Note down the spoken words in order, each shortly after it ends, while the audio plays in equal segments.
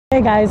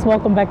Hey guys,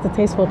 welcome back to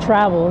Tasteful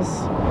Travels.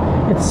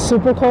 It's a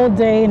super cold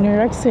day in New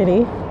York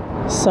City,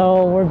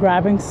 so we're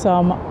grabbing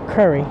some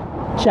curry,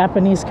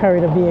 Japanese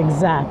curry to be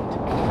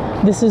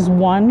exact. This is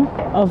one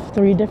of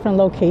 3 different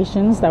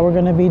locations that we're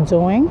going to be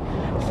doing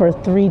for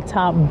 3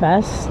 top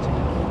best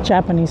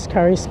Japanese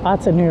curry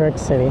spots in New York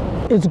City.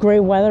 It's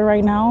great weather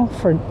right now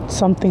for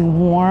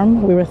something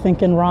warm. We were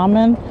thinking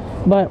ramen,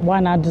 but why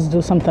not just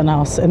do something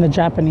else in the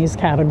Japanese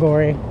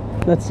category?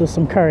 Let's do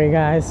some curry,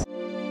 guys.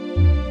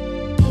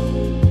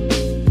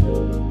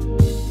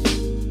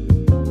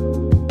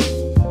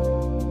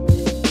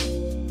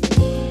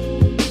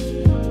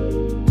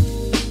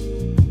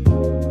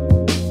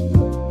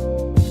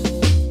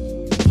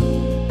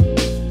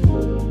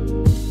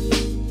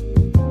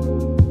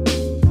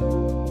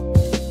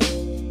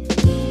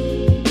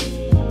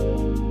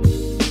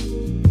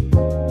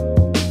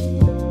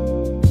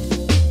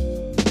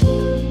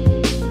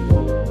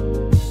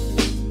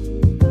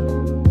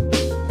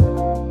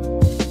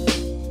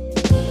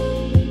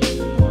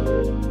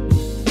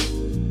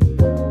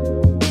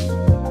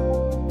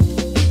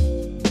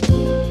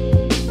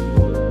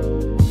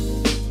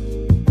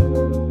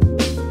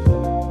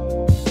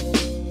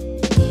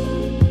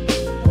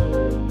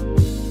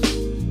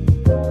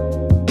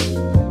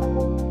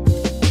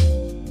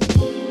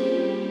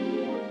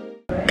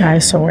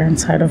 Guys, so we're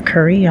inside of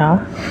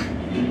Korea.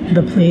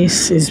 The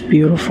place is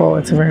beautiful.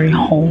 It's very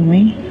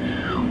homey.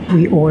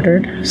 We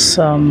ordered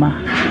some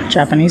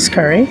Japanese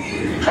curry.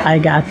 I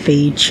got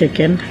the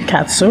chicken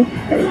katsu.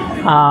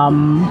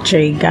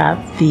 Jay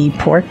got the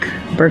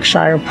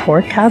Berkshire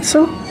pork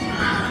katsu.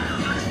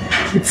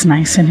 It's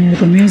nice in here.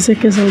 The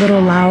music is a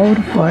little loud,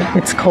 but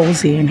it's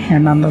cozy in here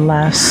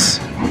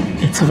nonetheless.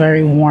 It's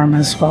very warm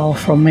as well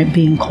from it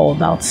being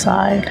cold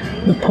outside.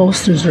 The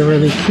posters are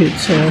really cute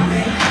too.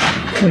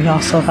 We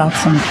also got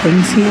some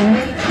things here,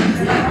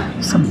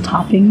 some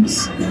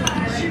toppings.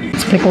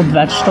 It's pickled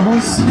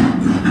vegetables.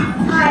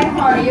 Hi, how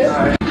are you?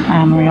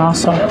 And we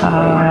also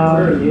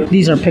have,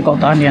 these are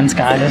pickled onions,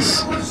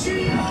 guys.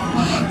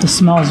 The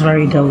smell is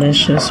very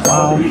delicious,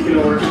 wow.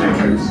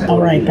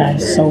 Alright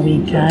guys, so we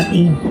got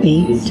a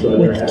baked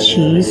with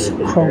cheese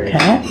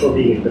croquette,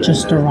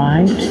 just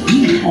arrived.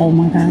 Oh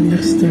my god, it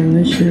looks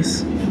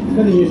delicious.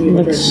 It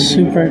looks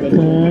super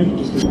good.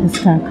 It's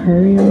got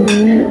curry under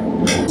it.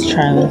 Let's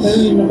try this.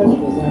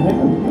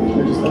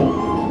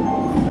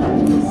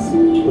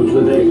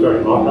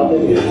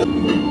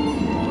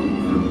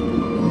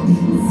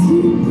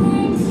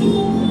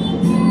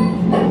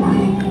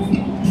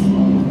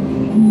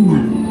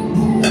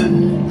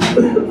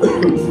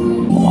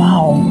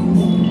 Wow.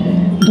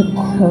 The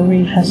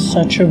curry has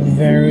such a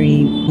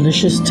very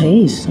delicious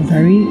taste.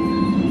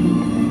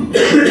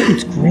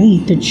 It's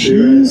great. The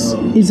cheese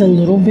is a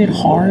little bit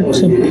hard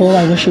to pull.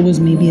 I wish it was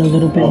maybe a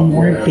little bit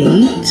more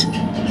baked.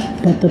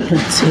 But the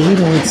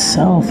potato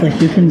itself, like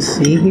you can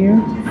see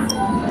here,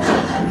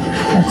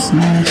 that's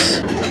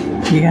nice.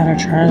 You gotta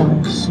try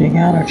this. You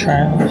gotta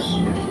try this.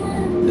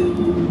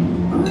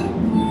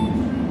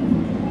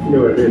 You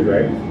know what it is,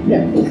 right?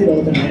 Yeah, it's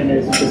all the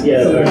mayonnaise.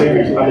 Yeah, so I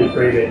probably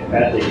crave it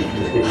badly.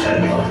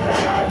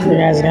 You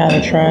guys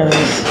gotta try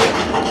this.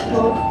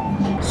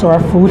 So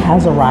our food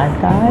has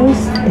arrived,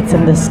 guys. It's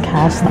in this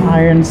cast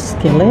iron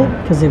skillet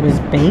because it was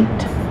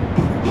baked.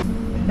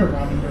 The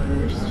ramen burger,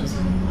 which is just,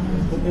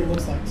 it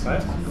looks like two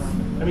top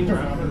ramen. I mean, the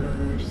ramen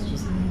burger, which is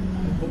just,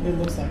 it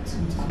looks like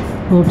two top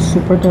ramen. It looks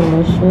super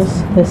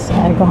delicious. This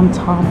egg on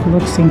top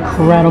looks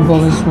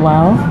incredible as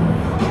well.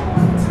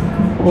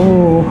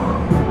 Oh,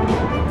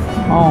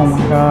 oh my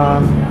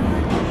god.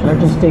 Should I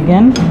just dig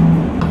in?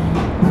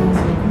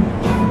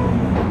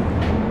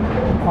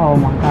 Oh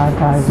my god,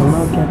 guys,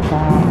 look at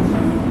that.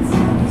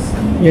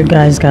 You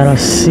guys gotta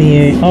see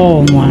it.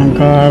 Oh my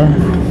god.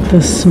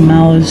 The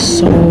smell is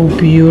so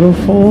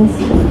beautiful.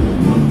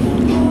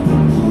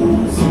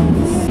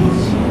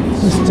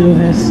 Let's do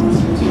this.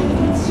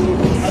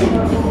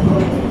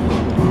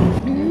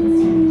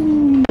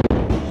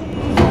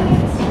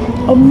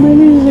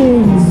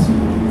 Amazing.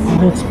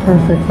 It's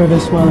perfect for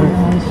this weather,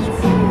 guys.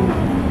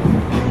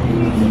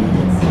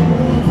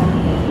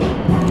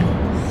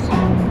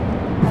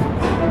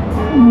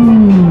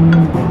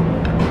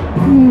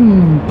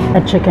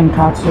 That chicken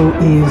katsu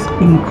is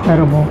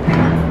incredible.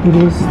 It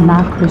is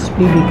not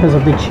crispy because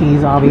of the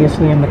cheese,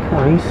 obviously, and the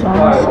curry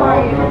sauce,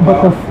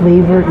 but the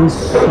flavor is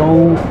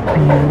so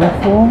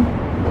beautiful.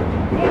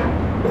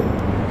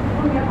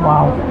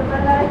 Wow,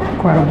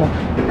 incredible.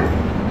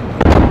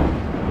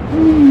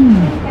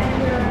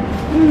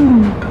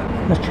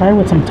 Let's try it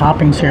with some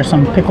toppings here,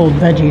 some pickled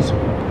veggies.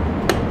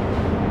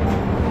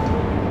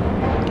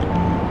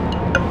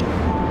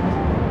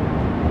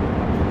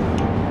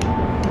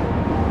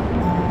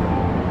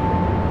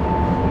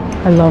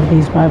 I love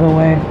these, by the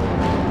way.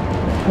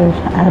 They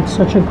add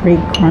such a great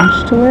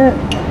crunch to it.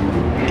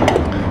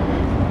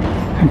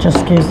 It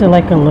just gives it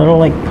like a little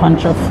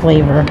punch of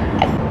flavor.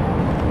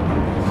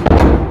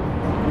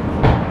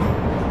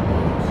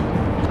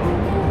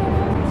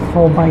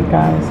 Full bite,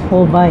 guys,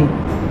 full bite.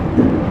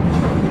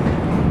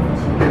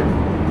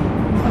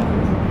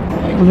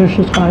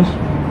 Delicious, guys.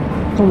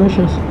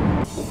 Delicious.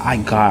 I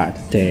got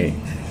the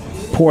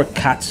pork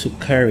katsu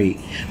curry.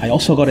 I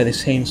also got it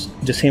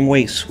the same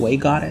way Sway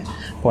got it,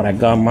 but I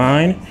got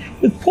mine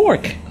with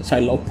pork because I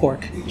love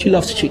pork. She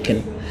loves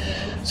chicken.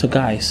 So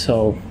guys,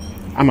 so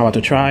I'm about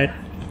to try it.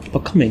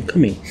 But come in.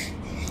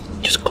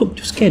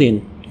 Just get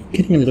in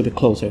a little bit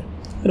closer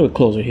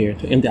here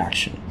to end the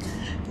action.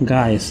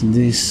 Guys,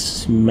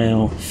 this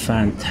smell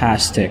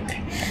fantastic.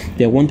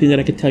 The one thing that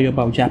I can tell you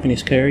about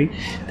Japanese curry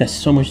that's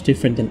so much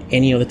different than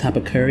any other type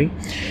of curry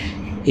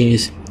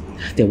is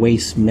the way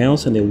it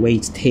smells and the way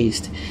it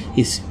tastes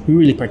is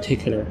really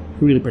particular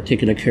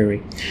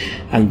curry.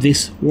 And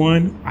this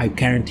one, I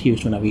guarantee you,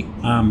 is gonna be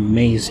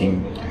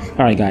amazing.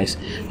 All right, guys,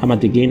 I'm gonna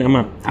begin. I'm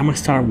gonna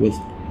start with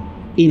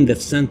in the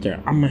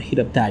center. I'm gonna heat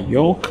up that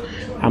yolk.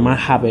 I'm gonna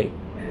have it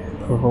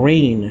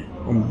rain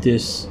on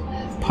this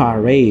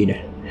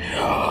parade.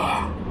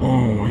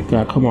 Oh my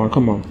god, come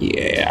on.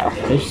 Yeah,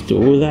 let's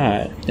do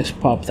that. Let's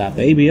pop that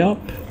baby up.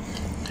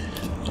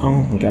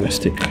 Oh my god, let's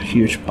take a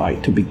huge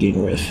bite to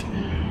begin with.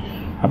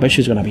 I bet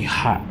she's gonna be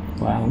hot,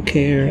 but I don't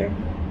care.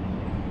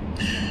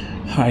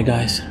 Alright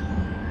guys,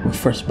 our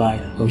first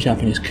bite of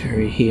Japanese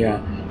curry here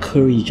at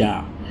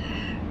Kuriya.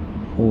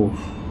 Oh,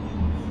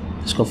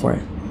 let's go for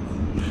it.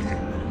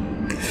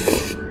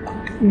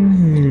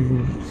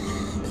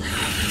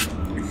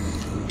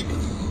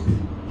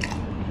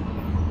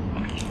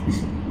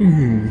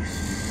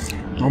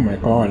 Oh my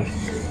god.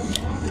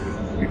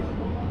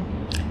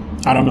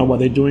 I don't know what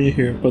they're doing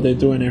here, but they're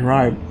doing it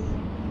right.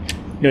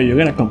 Yo, you're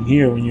gonna come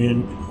here when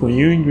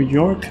you're in New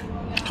York.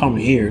 Come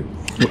here.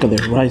 Look at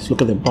the rice.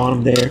 Look at the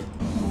bottom there.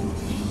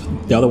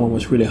 The other one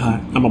was really hot.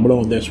 I'm gonna blow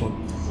on this one.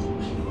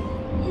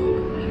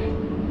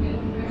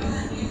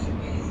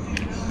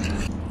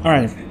 All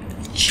right,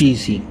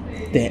 cheesy.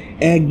 The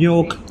egg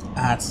yolk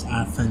adds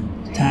a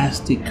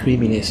fantastic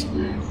creaminess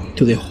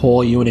to the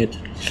whole unit.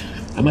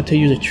 I'm gonna tell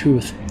you the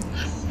truth.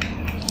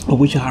 I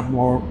wish I had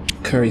more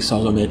curry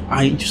sauce on it.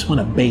 I just want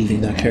to bathe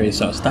in that curry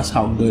sauce. That's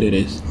how good it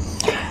is.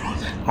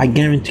 I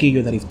guarantee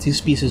you that if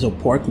these pieces of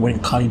pork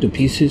weren't cut into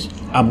pieces,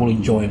 I would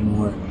enjoy it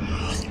more.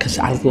 Because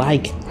I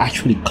like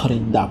actually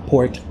cutting that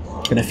pork.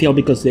 And I feel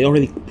because they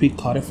already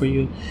pre-cut it for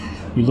you,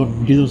 you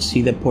don't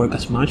see the pork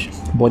as much,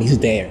 but it's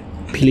there.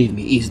 Believe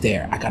me, it's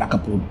there. I got a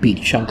couple of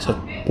big chunks of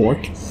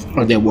pork,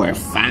 and they were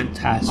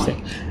fantastic,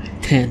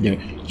 tender,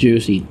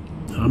 juicy.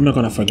 I'm not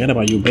gonna forget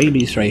about you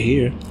babies right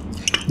here.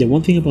 The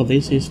one thing about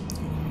this is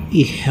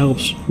it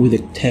helps with the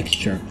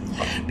texture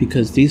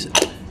because these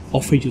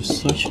offer you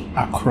such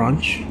a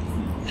crunch,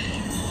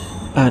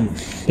 and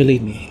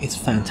believe me, it's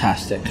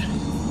fantastic.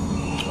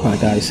 Alright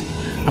guys,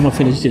 I'm gonna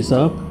finish this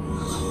up,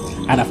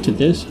 and after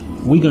this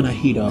we're gonna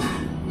heat up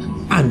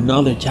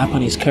another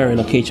Japanese curry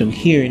location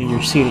here in New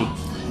York City.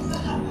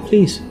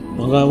 Please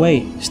don't go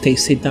away.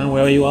 Sit down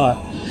wherever you are,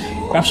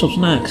 grab some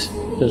snacks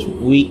because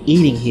we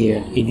eating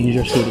here in New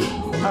York City.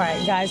 All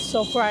right, guys,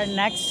 so for our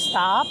next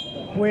stop,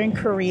 we're in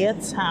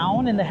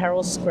Koreatown in the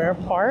Herald Square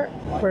part.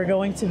 We're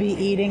going to be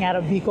eating at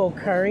Abiko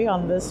Curry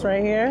on this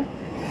right here.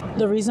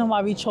 The reason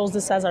why we chose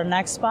this as our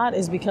next spot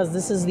is because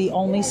this is the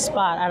only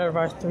spot out of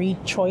our 3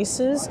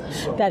 choices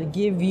that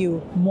give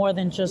you more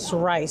than just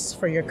rice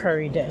for your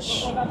curry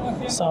dish.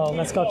 So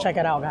let's go check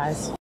it out,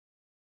 guys.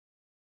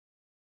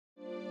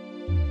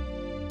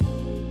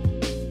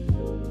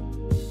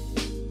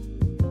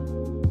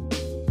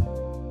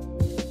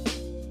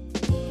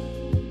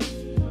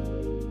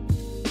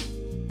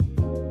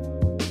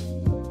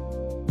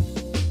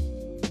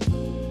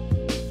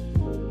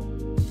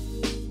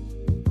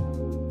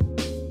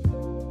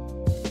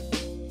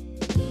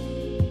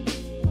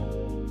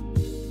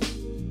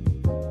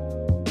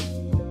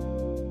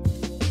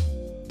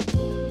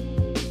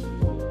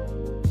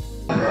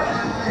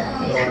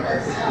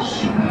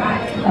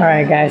 All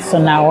right, guys, so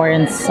now we're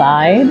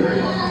inside.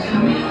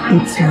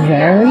 It's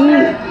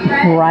very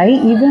bright,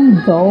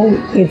 even though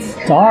it's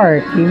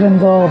dark, even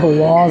though the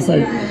walls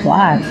are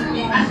black.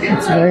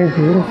 It's very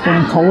beautiful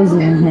and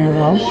cozy in here,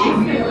 though.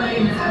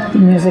 The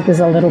music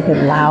is a little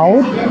bit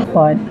loud,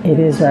 but it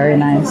is very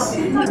nice.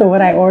 So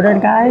what I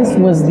ordered, guys,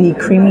 was the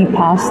creamy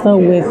pasta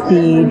with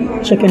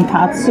the chicken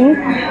katsu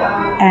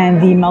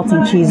and the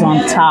melting cheese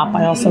on top.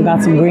 I also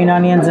got some green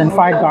onions and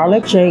fried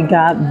garlic. Jay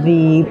got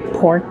the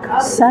pork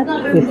set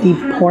with the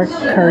pork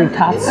curry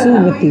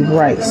katsu with the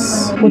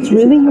rice. What's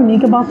really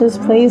unique about this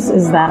place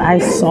is that I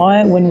saw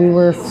it when we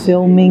were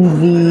filming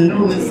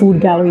the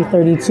Food Gallery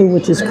 32,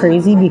 which is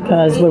crazy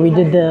because where we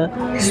did the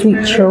sweet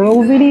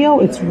churro video,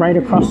 it's right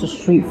across the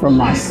street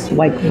from us,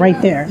 like right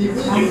there.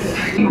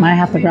 Might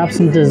have to grab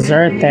some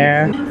dessert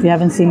there. If you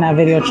haven't seen that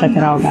video, check it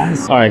out,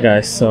 guys. All right,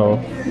 guys, so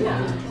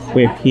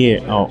we're here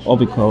at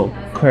Abiko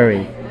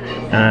Curry,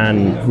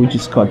 and we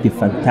just got the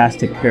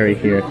fantastic curry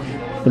here.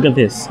 Look at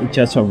this, it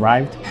just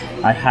arrived.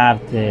 I have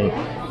the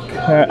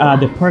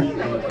pork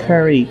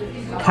curry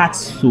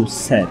katsu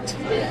set.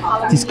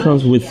 This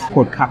comes with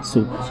pork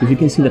katsu. So if you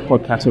can see the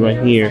pork katsu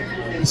right here,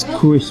 it's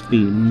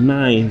crispy,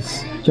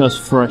 nice,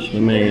 just freshly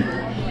made.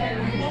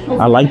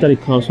 I like that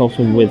it comes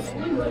also with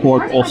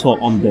pork also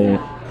on the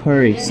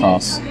curry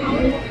sauce,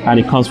 and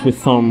it comes with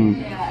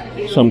some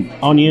some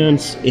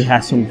onions. It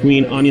has some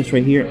green onions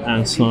right here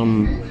and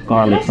some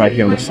garlic right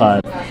here on the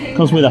side.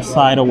 Comes with a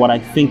side of what I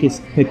think is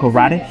pickled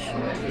radish.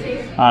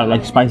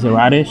 Like spicy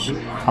radish.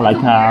 I like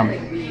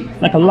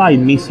a light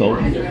miso,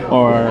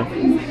 or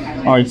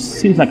it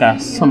seems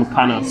like some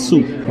kind of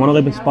soup. One of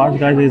the best parts,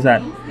 guys, is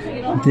that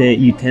the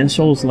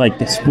utensils, like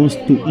the spoons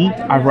to eat,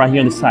 are right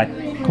here on the side.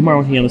 Come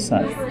around here on the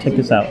side. Check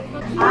this out.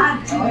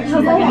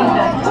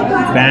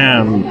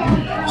 Bam!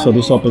 So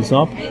this opens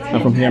up,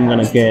 and from here I'm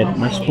gonna get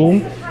my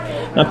spoon.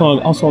 I'm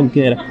gonna also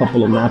get a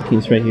couple of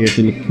napkins right here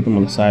to keep them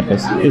on the side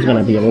because it's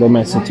gonna be a little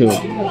messy too.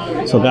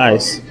 So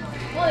guys,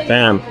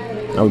 bam!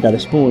 Now we got a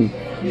spoon.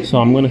 So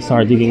I'm gonna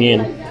start digging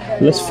in.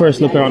 Let's first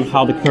look around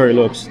how the curry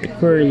looks. The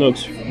curry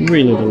looks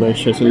really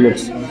delicious. It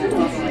looks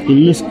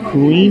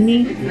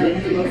creamy.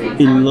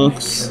 It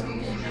looks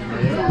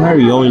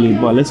very oily,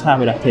 but let's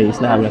have it a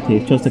taste.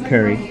 Just the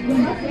curry.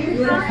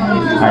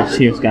 Alright,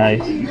 cheers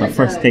guys. The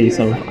first taste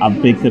of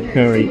Abiko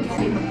curry.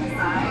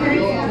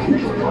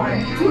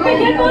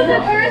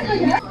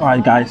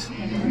 Alright guys,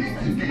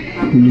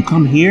 when you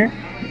come here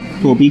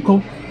to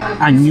Abiko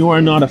and you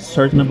are not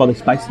certain about the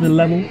spiciness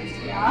level,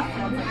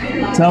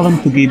 tell them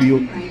to give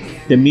you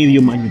the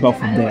medium and you go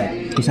from there.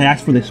 Because I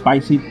asked for the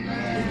spicy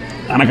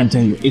and I can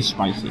tell you it's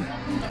spicy.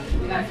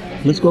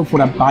 Let's go for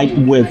that bite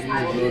with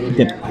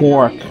the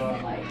pork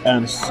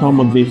and some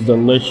of this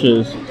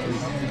delicious,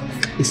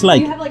 it's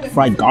like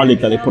fried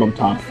garlic that they put on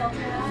top.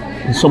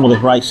 And some of the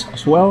rice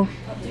as well.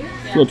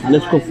 So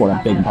let's go for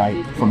a big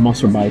bite, for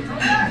monster bite.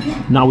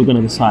 Now we're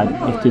gonna decide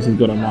if this is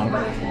good or not.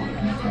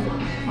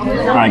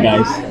 Alright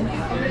guys,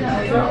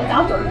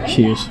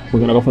 cheers. We're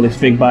gonna go for this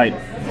big bite.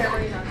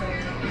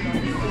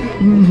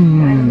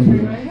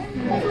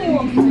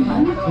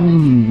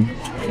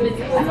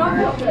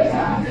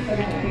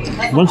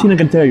 One thing I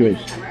can tell you is,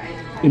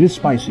 it is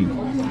spicy,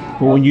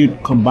 but when you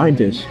combine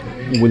this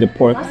with the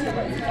pork,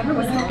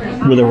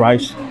 with the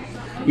rice,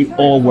 it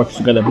all works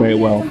together very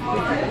well.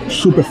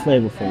 Super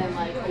flavorful,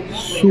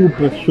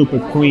 super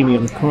creamy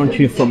and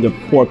crunchy from the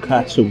pork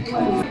katsu.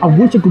 I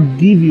wish I could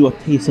give you a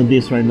taste of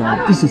this right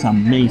now. This is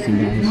amazing,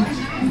 guys.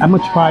 I'm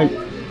gonna try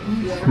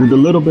with a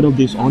little bit of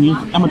this onion.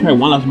 I'm gonna try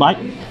one last bite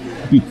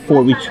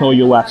before we show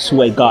you what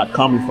Sway got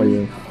coming for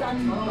you.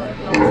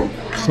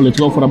 So let's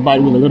go for a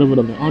bite with a little bit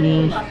of the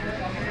onions.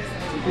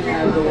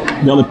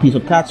 The other piece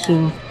of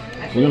katsu.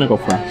 We're gonna go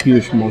for a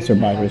huge monster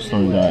bite this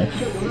time, guys.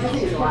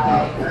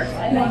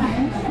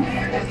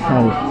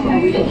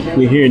 Oh,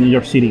 we're here in New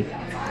York City,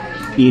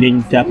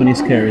 eating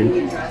Japanese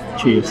curry.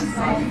 Cheers.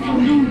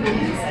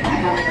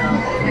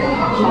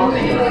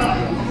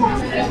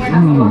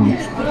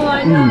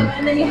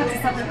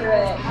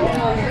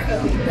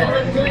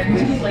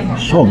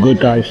 So good,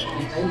 guys.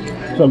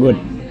 So good.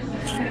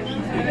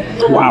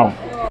 Wow.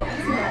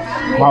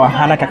 Wow, I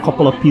had like a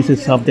couple of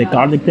pieces of the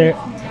garlic there,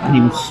 and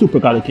it was super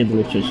garlicky and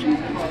delicious.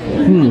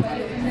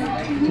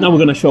 Now we're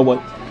gonna show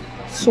what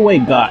Sway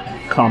got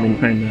coming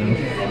right now.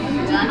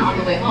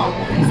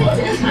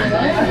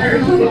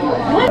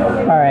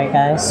 Alright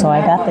guys, so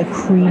I got the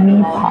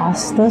creamy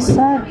pasta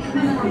set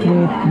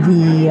with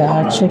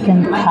the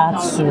chicken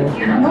katsu.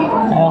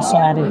 I also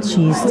added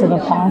cheese to the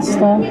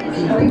pasta.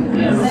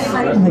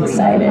 I'm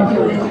excited.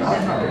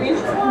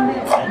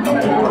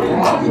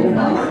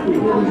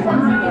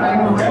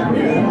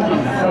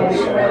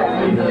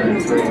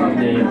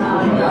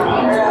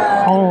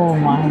 Oh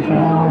my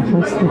god,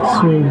 this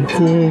looks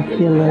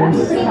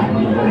ridiculous.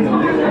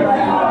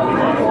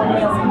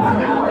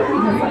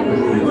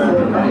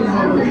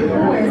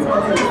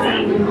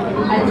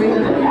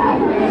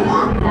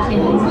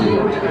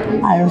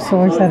 I am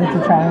so excited to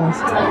try this.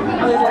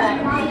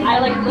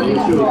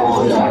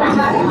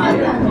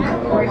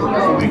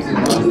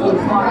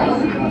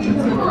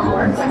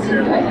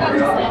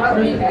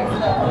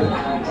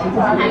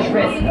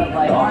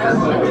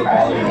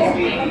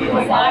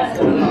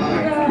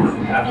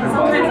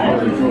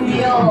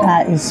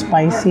 That is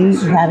spicy,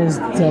 that is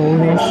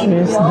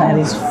delicious, that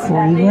is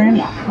fragrant.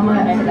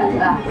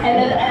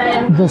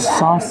 The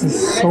sauce is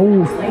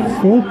so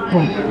thick,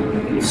 but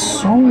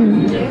so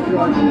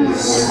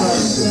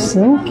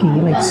silky,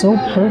 like so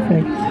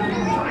perfect.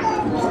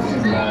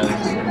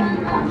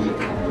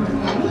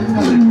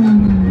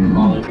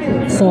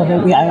 So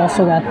I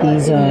also got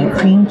these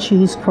cream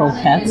cheese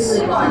croquettes.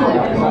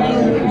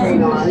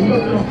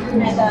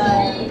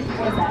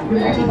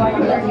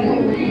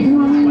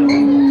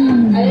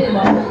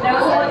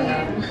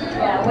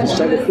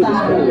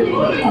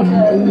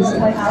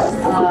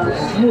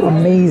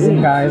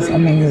 Amazing guys,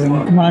 amazing.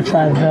 I'm gonna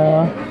try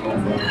the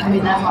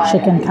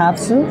chicken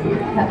katsu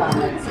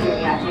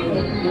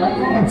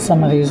with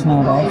some of these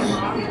noodles.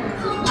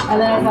 And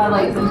then I got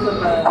like some of the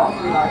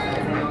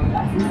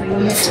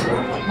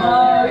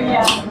oh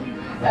yeah.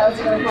 That was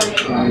really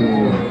funny.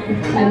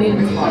 I mean,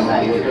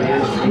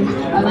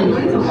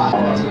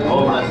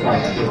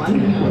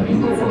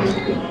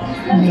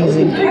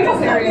 amazing.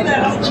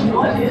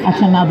 I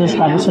cannot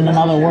describe this in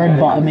another word,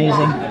 but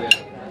amazing.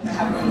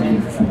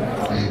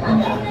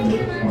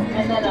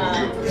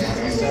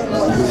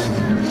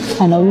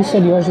 I know you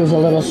said yours was a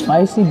little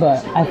spicy,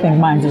 but I think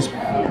mine's is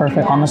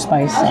perfect on the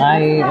spice. I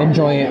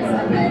enjoy it.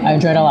 I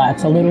enjoy it a lot.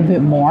 It's a little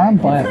bit more,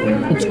 but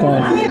it's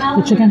good.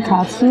 The chicken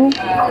katsu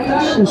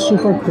is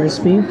super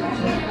crispy.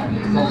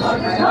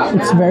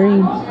 It's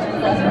very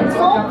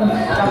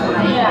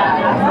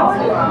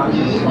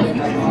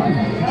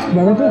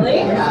good.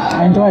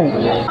 I enjoy it.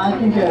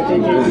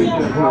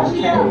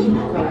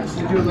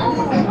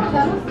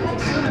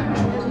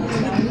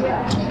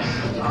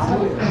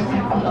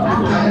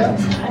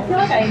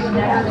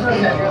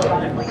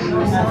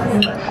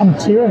 I'm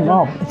tearing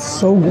up. It's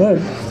so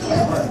good.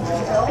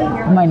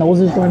 My nose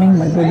is running.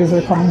 My boogers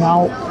are coming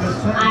out.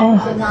 Oh.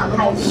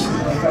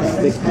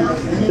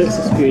 This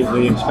experience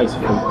really spicy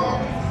food.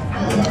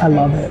 I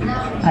love it.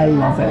 I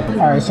love it.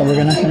 All right, so we're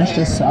gonna finish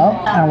this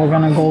up and we're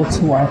gonna go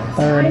to our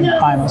third and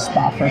final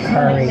spot for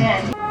curry.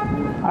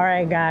 All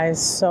right,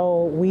 guys,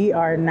 so we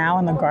are now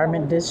in the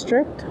Garment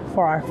District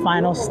for our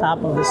final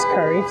stop of this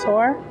curry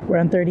tour. We're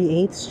on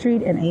 38th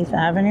Street and 8th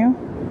Avenue.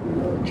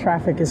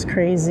 Traffic is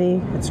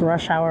crazy. It's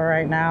rush hour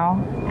right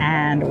now,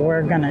 and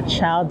we're gonna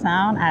chow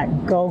down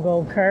at Go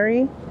Go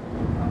Curry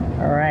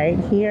right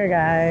here,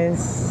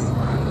 guys.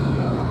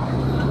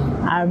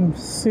 I'm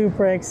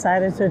super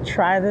excited to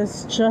try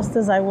this, just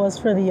as I was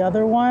for the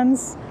other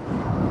ones.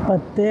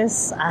 But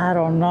this, I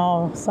don't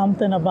know,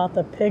 something about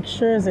the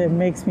pictures, it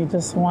makes me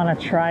just want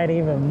to try it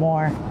even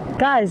more.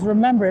 Guys,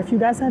 remember, if you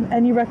guys have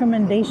any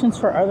recommendations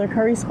for other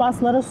curry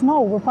spots, let us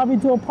know. We'll probably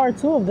do a part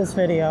 2 of this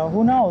video.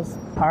 Who knows?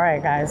 All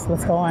right, guys,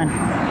 let's go in.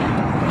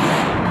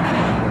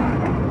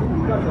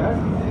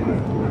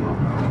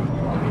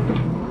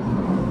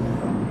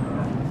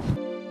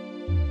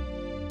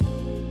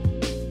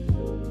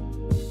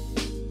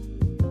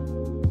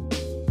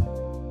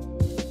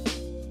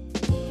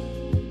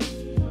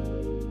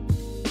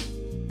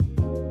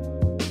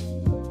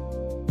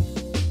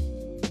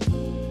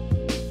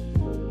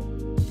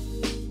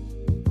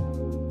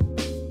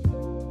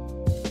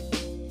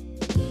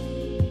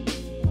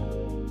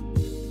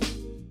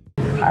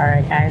 All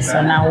right, guys,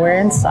 so now we're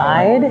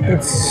inside.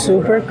 It's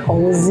super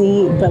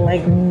cozy, but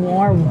like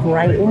more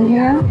bright in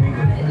here.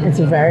 It's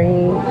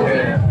very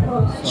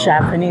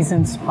Japanese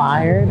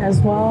inspired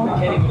as well.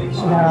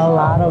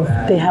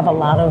 They have a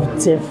lot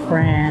of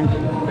different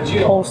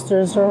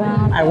posters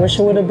around. I wish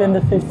it would have been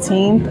the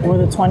 15th or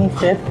the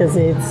 25th because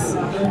it's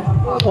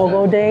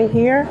Go-Go Day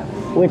here,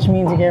 which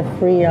means you get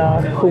free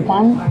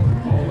coupon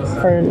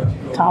for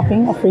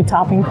topping, a free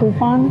topping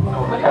coupon.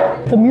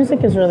 The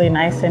music is really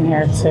nice in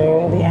here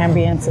too. The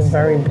ambience is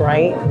very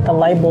bright. The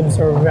light bulbs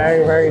are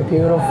very, very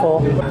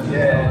beautiful.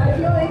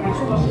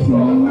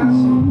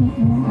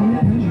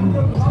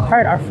 All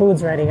right, our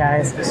food's ready,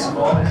 guys.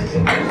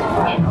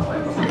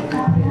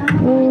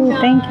 Ooh,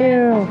 thank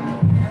you.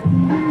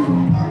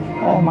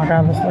 Oh my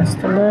God, this looks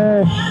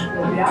delish.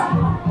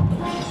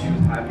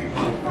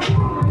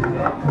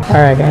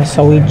 All right, guys,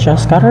 so we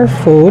just got our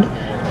food.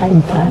 I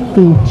got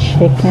the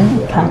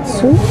chicken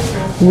katsu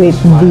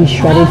with the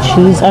shredded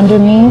cheese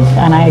underneath,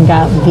 and I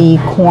got the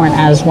corn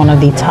as one of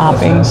the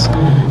toppings.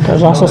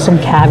 There's also some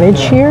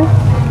cabbage here.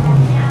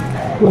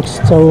 Looks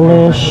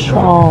delish.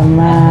 Oh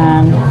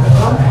man.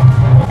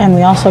 And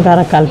we also got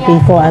a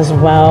calpito as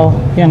well.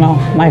 You know,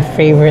 my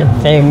favorite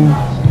thing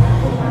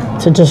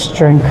to just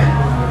drink.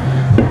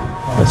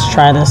 Let's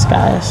try this,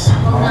 guys.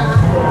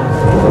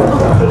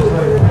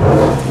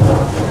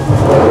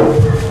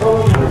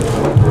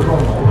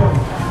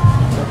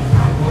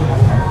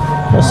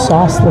 The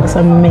sauce looks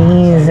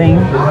amazing.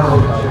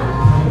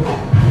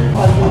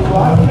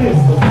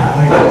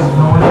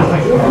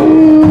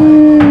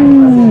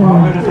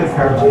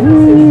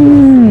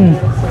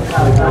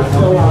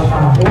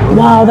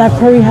 Wow, that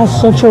curry has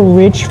such a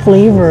rich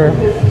flavor.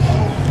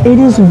 It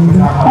is,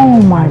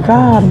 oh my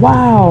God,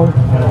 wow.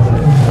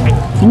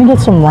 Let me get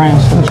some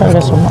rice. Let me try to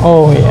get some,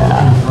 oh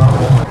yeah.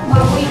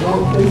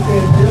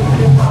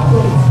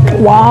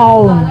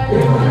 Wow.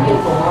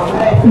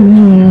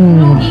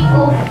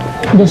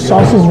 The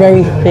sauce is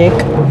very thick.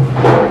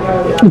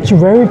 It's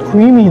very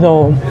creamy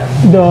though.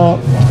 The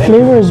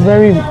flavor is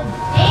very,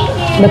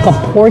 like a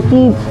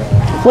porky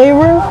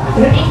flavor.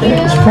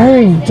 It's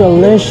very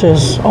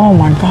delicious. Oh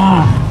my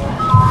God.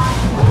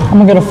 I'm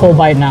gonna get a full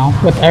bite now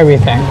with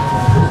everything.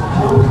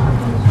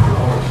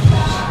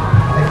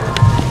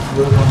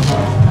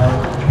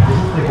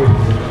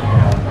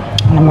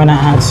 And I'm gonna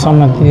add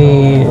some of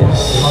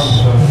these.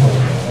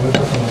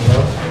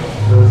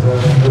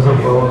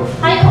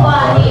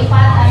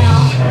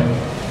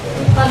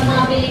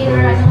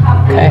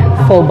 Okay,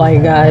 full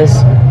bite,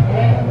 guys.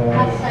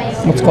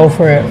 Let's go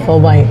for it, full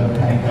bite.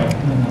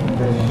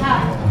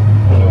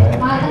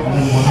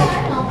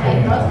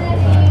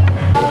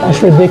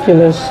 That's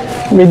ridiculous.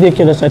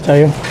 Ridiculous, I tell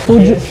you.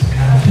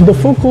 The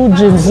Fuku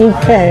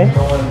Jinzuke,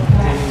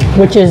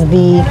 which is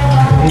the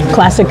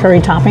classic curry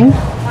topping,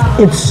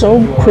 it's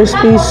so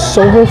crispy,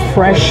 so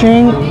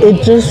refreshing.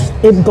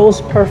 It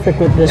goes perfect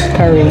with this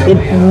curry. It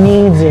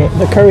needs it.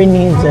 The curry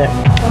needs it.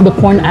 The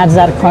corn adds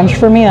that crunch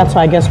for me. That's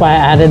why I guess why I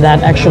added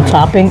that extra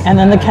topping. And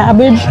then the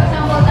cabbage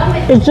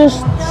It's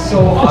just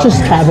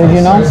cabbage,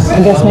 you know?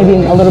 I guess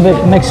maybe a little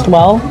bit mixed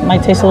well.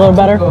 Might taste a little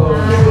better.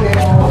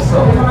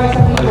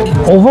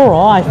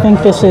 Overall, I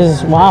think this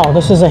is, wow,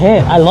 this is a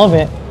hit. I love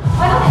it.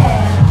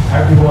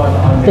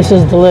 This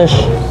is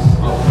delish.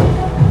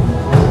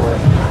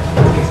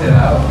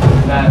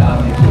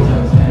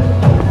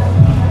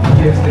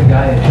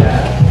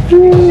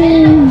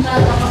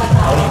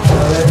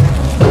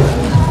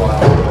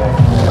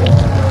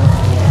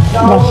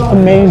 That's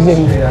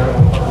amazing.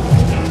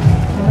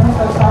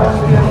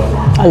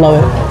 I love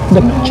it.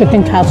 The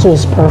chicken katsu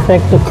is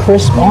perfect. The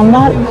crisp on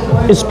that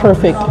is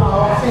perfect.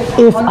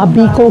 If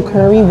Abiko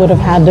curry would have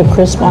had the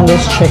crisp on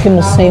this chicken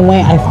the same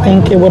way, I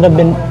think it would have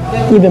been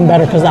even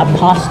better because that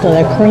pasta,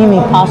 that creamy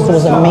pasta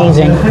was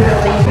amazing.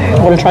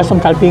 I'm gonna try some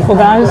Abiko,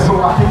 guys.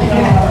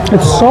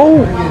 It's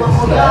so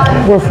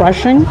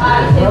refreshing,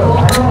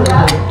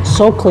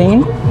 so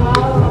clean.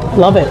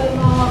 Love it.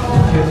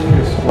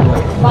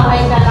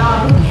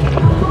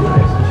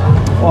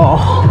 Oh,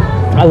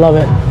 I love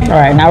it. All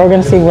right, now we're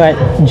gonna see what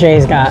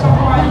Jay's got.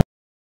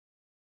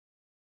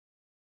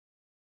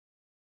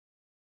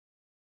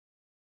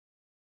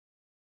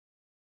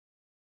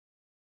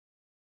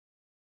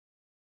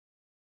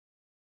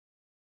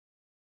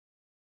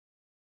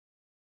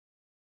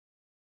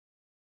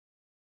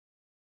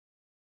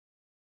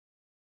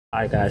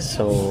 Alright guys,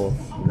 so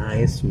now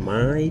it's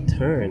my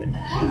turn,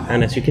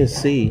 and as you can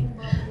see,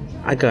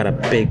 I got a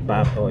big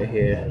bad boy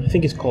here. I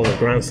think it's called a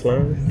Grand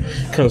Slam.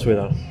 Comes with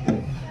a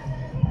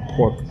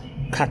pork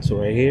katsu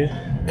right here.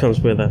 Comes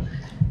with a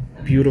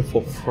beautiful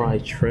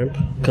fried shrimp.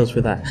 Comes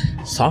with a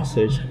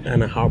sausage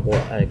and a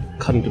hard-boiled egg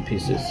cut into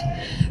pieces.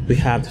 We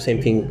have the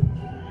same thing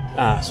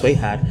Sway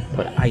had,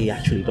 but I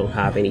actually don't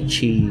have any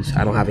cheese.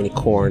 I don't have any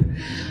corn,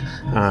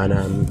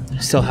 and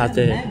still have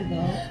the.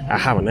 I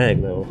have an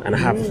egg though, and I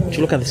have.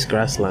 Look at this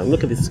grass lamb.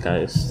 Look at these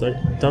guys.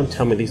 Don't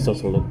tell me these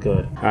doesn't look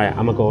good. All right,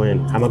 I'm gonna go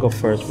in. I'm gonna go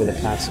first with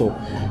the katsu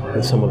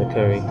and some of the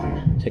curry.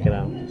 Check it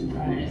out.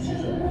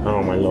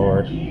 Oh my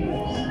lord!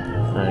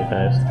 All right,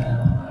 guys.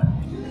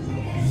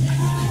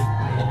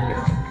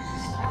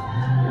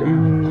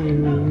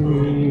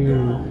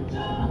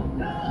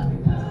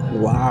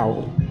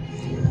 Wow.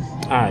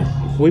 Alright,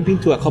 we've been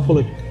to a couple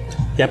of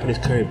Japanese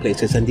curry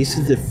places, and this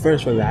is the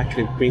first one that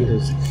actually brings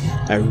us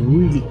a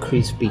really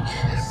crispy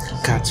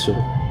katsu.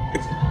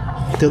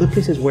 The other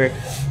places were,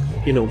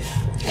 you know,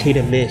 hit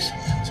and miss.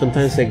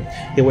 Sometimes they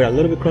were a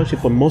little bit crunchy,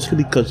 but mostly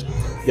because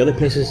the other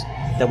places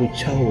that we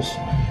chose,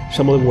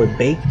 some of them were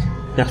baked.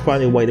 That's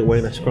probably why they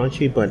weren't as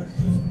crunchy, but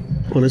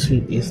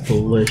honestly, it's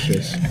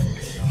delicious.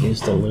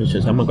 It's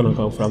delicious. I'm not gonna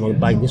go for it. I'm gonna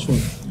buy this one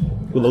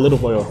with a little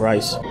boil of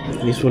rice.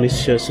 This one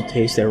is just to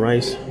taste the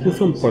rice with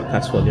some pork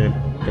katsu again.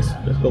 Let's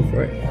go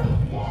for it.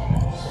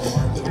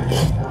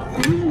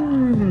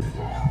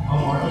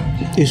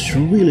 It's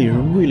really,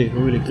 really,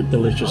 really good,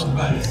 delicious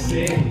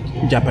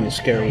Japanese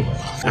curry,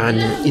 and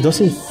it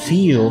doesn't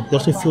feel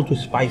too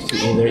spicy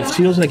either. It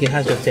feels like it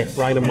has just the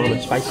right amount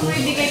of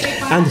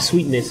spiciness, and the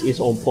sweetness is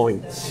on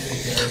point.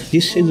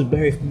 This is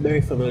very,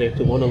 very familiar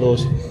to one of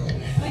those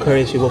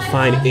curries you will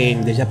find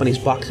in the Japanese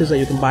boxes that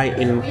you can buy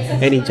in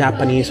any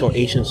Japanese or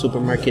Asian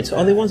supermarkets,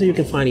 or the ones that you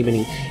can find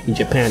even in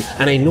Japan.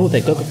 And I know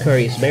that Goku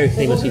curry is very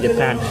famous in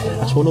Japan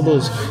as one of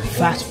those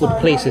fast food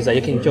places that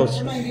you can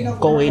just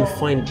go in,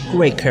 find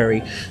great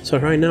curry. So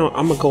right now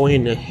I'm gonna go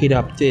in and heat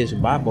up this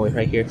bad boy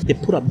right here. They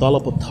put a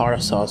dollop of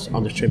tartar sauce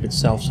on the shrimp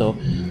itself, so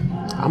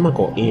I'm gonna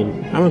go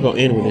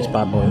in with this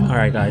bad boy. All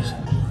right, guys.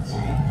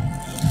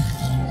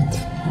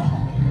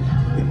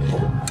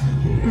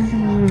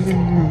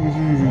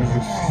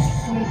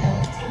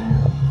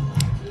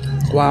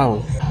 Wow,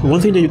 one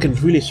thing that you can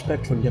really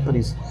expect from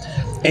Japanese,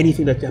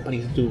 anything that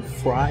Japanese do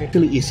fry,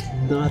 really is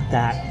not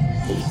that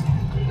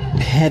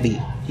heavy.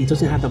 It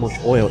doesn't have that much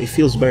oil. It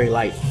feels very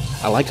light.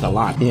 I like it a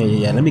lot.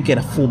 Yeah. Let me get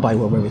a full bite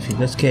of everything.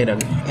 Let's get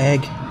an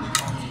egg.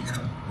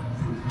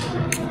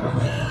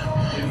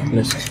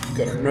 Let's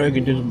get an egg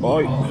in this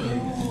bite.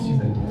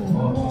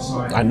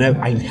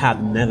 I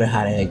have never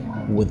had egg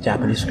with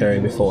Japanese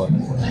curry before,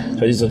 so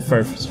this is the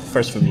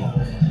first for me.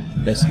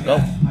 Let's go.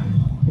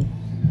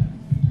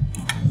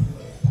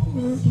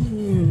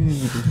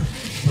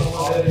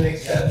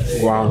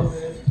 Wow.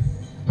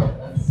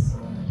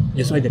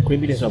 Just like the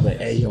creaminess of the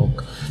egg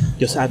yolk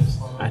just adds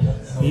a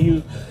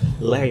new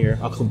layer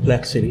of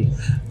complexity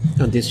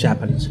on this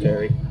Japanese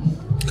curry.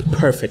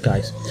 Perfect,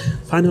 guys.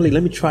 Finally,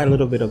 let me try a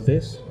little bit of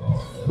this.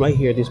 Right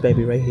here, this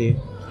baby right here.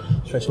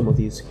 Let's try some of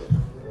these.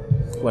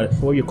 What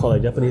do you call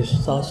it? Japanese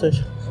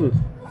sausage?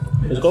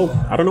 Let's go.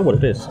 I don't know what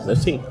it is.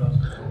 Let's see.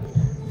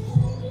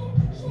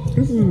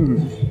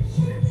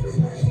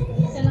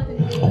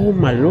 Oh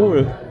my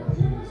lord.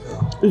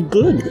 It's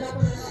good.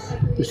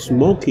 It's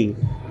smoky.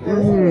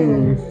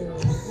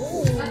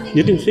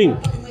 You can see.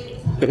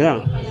 Look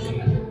at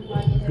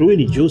that.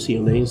 Really juicy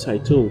on the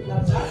inside too.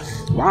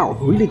 Wow,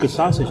 really good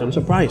sausage. I'm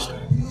surprised.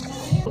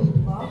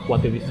 What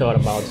have you thought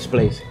about this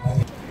place?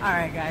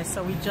 Alright guys,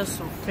 so we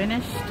just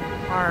finished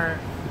our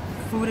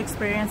food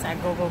experience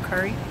at Go-Go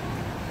Curry.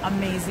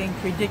 amazing,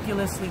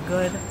 ridiculously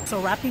good.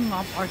 So wrapping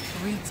up our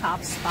 3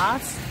 top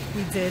spots,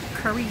 we did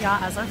Korea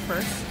as our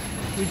first,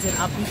 we did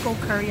Abiko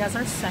Curry as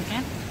our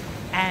second,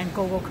 and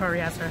Go-Go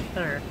Curry as our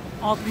third.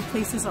 All 3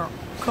 places are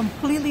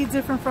completely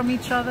different from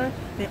each other.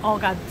 They all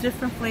got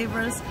different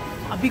flavors.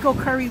 Abiko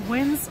Curry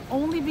wins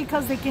only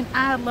because they can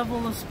add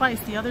level of spice.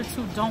 The other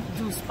 2 don't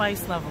do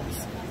spice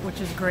levels, which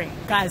is great.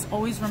 Guys,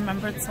 always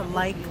remember to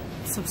like,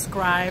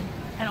 subscribe,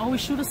 and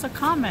always shoot us a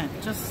comment.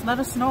 Just let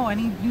us know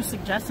any new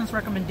suggestions,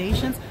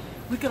 recommendations.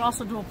 We could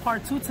also do a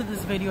part 2 to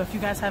this video if you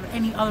guys have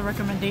any other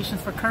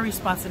recommendations for curry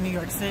spots in New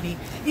York City.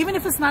 Even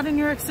if it's not in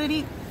New York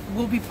City,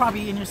 we'll be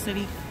probably in your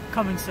city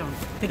coming soon.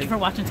 Thank you for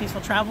watching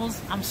Tasteful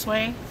Travels. I'm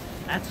Sway.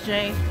 That's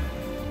Jay.